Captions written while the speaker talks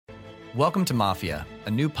Welcome to Mafia,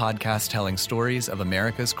 a new podcast telling stories of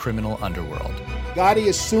America's criminal underworld. Gotti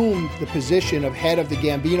assumed the position of head of the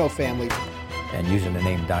Gambino family. And using the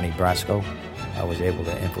name Donnie Brasco, I was able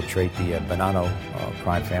to infiltrate the Bonanno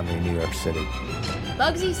crime family in New York City.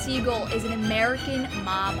 Bugsy Siegel is an American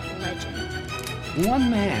mob legend.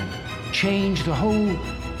 One man changed the whole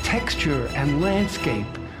texture and landscape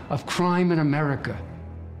of crime in America.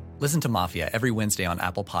 Listen to Mafia every Wednesday on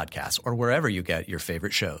Apple Podcasts or wherever you get your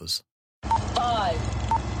favorite shows. 5,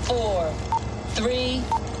 4, 3,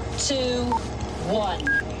 2, 1.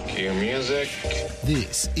 Cue music.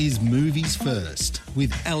 This is Movies First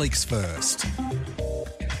with Alex First.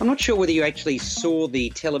 I'm not sure whether you actually saw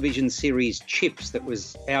the television series Chips that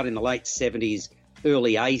was out in the late 70s,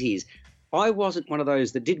 early 80s. I wasn't one of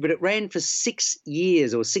those that did, but it ran for 6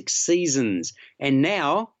 years or 6 seasons. And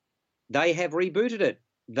now they have rebooted it.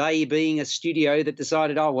 They being a studio that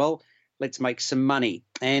decided, oh, well, let's make some money.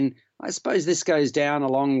 And I suppose this goes down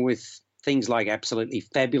along with things like Absolutely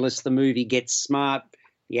Fabulous, the movie, Get Smart,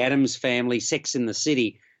 The Addams Family, Sex and the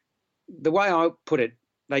City. The way I put it,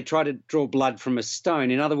 they try to draw blood from a stone.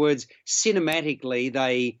 In other words, cinematically,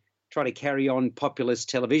 they try to carry on populist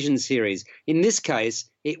television series. In this case,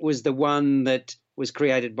 it was the one that was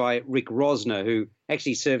created by Rick Rosner, who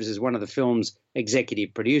actually serves as one of the film's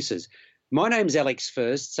executive producers. My name's Alex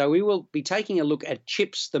First, so we will be taking a look at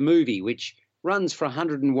Chips the movie, which runs for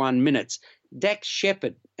 101 minutes. Dax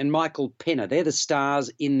Shepard and Michael Penner, they're the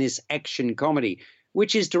stars in this action comedy,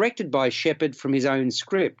 which is directed by Shepard from his own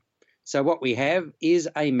script. So what we have is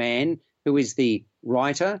a man who is the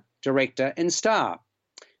writer, director and star.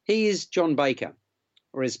 He is John Baker,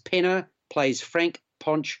 whereas Penner plays Frank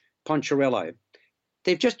Poncherello.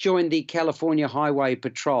 They've just joined the California Highway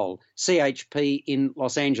Patrol, CHP, in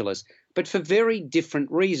Los Angeles, but for very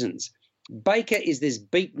different reasons. Baker is this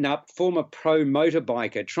beaten-up former pro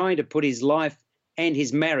motorbiker trying to put his life and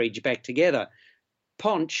his marriage back together.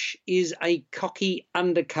 Ponch is a cocky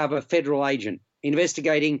undercover federal agent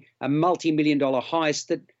investigating a multi-million-dollar heist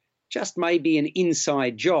that just may be an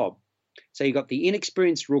inside job. So you've got the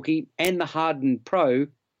inexperienced rookie and the hardened pro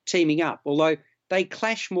teaming up, although they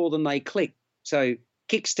clash more than they click. So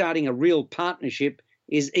kickstarting a real partnership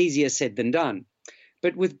is easier said than done.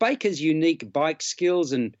 But with Baker's unique bike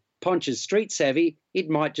skills and Ponch's street savvy, it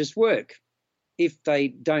might just work if they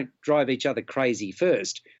don't drive each other crazy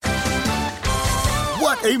first.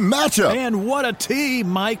 What a matchup! And what a team,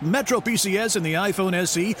 Mike. Metro PCS and the iPhone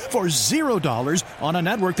SE for $0 on a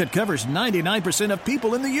network that covers 99% of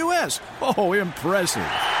people in the U.S. Oh, impressive.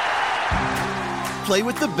 Play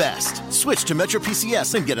with the best. Switch to Metro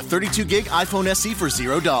PCS and get a 32-gig iPhone SE for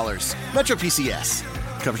 $0. Metro PCS.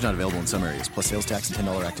 Coverage not available in some areas, plus sales tax and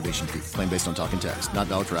 $10 activation fee. Claim based on talk and text. Not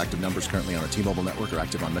valid for active numbers currently on a T-Mobile network or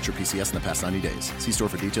active on Metro PCS in the past 90 days. See store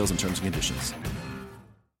for details and terms and conditions.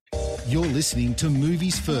 You're listening to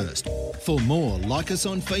Movies First. For more, like us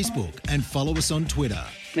on Facebook and follow us on Twitter.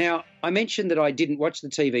 Now, I mentioned that I didn't watch the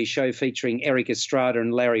TV show featuring Eric Estrada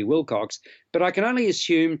and Larry Wilcox, but I can only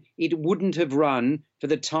assume it wouldn't have run for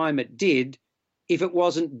the time it did if it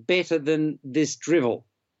wasn't better than this drivel.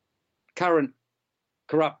 Current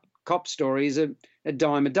corrupt cop stories are a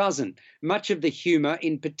dime a dozen. Much of the humour,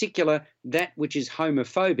 in particular that which is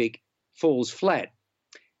homophobic, falls flat.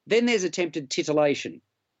 Then there's attempted titillation.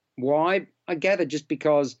 Why? I gather just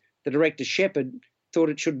because the director Shepard thought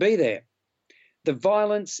it should be there. The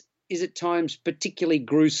violence is at times particularly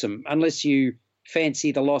gruesome, unless you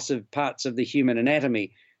fancy the loss of parts of the human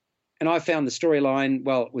anatomy. And I found the storyline,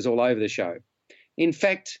 well, it was all over the show. In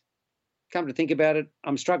fact, come to think about it,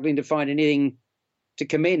 I'm struggling to find anything to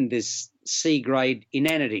commend this C-grade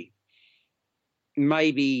inanity.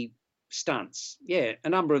 Maybe stunts. Yeah, a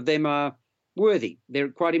number of them are worthy. They're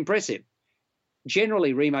quite impressive.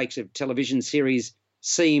 Generally, remakes of television series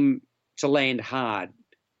seem to land hard.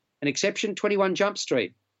 An exception, 21 Jump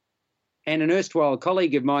Street. And an erstwhile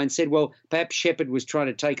colleague of mine said, well, perhaps Shepard was trying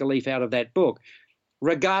to take a leaf out of that book.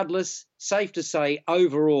 Regardless, safe to say,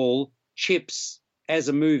 overall, Chips as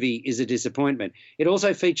a movie is a disappointment. It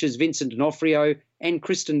also features Vincent D'Onofrio and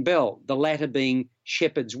Kristen Bell, the latter being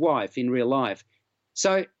Shepard's wife in real life.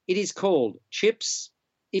 So it is called Chips.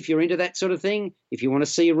 If you're into that sort of thing, if you want to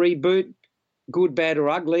see a reboot, good, bad or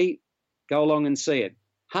ugly, go along and see it.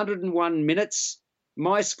 101 minutes,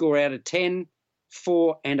 my score out of 10,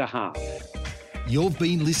 4.5. You've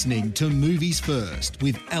been listening to Movies First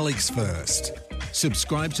with Alex First.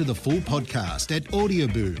 Subscribe to the full podcast at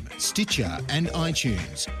Audioboom, Stitcher and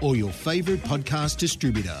iTunes, or your favourite podcast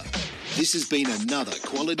distributor. This has been another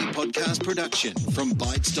quality podcast production from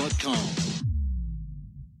Bytes.com.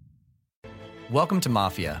 Welcome to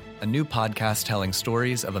Mafia, a new podcast telling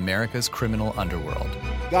stories of America's criminal underworld.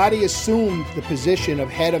 Gotti assumed the position of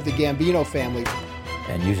head of the Gambino family.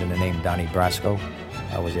 And using the name Donnie Brasco,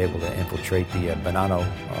 I was able to infiltrate the Bonanno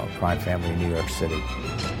crime family in New York City.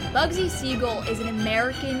 Bugsy Siegel is an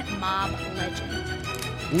American mob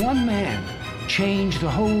legend. One man changed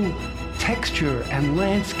the whole texture and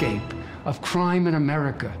landscape of crime in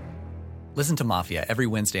America. Listen to Mafia every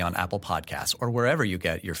Wednesday on Apple Podcasts or wherever you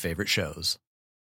get your favorite shows.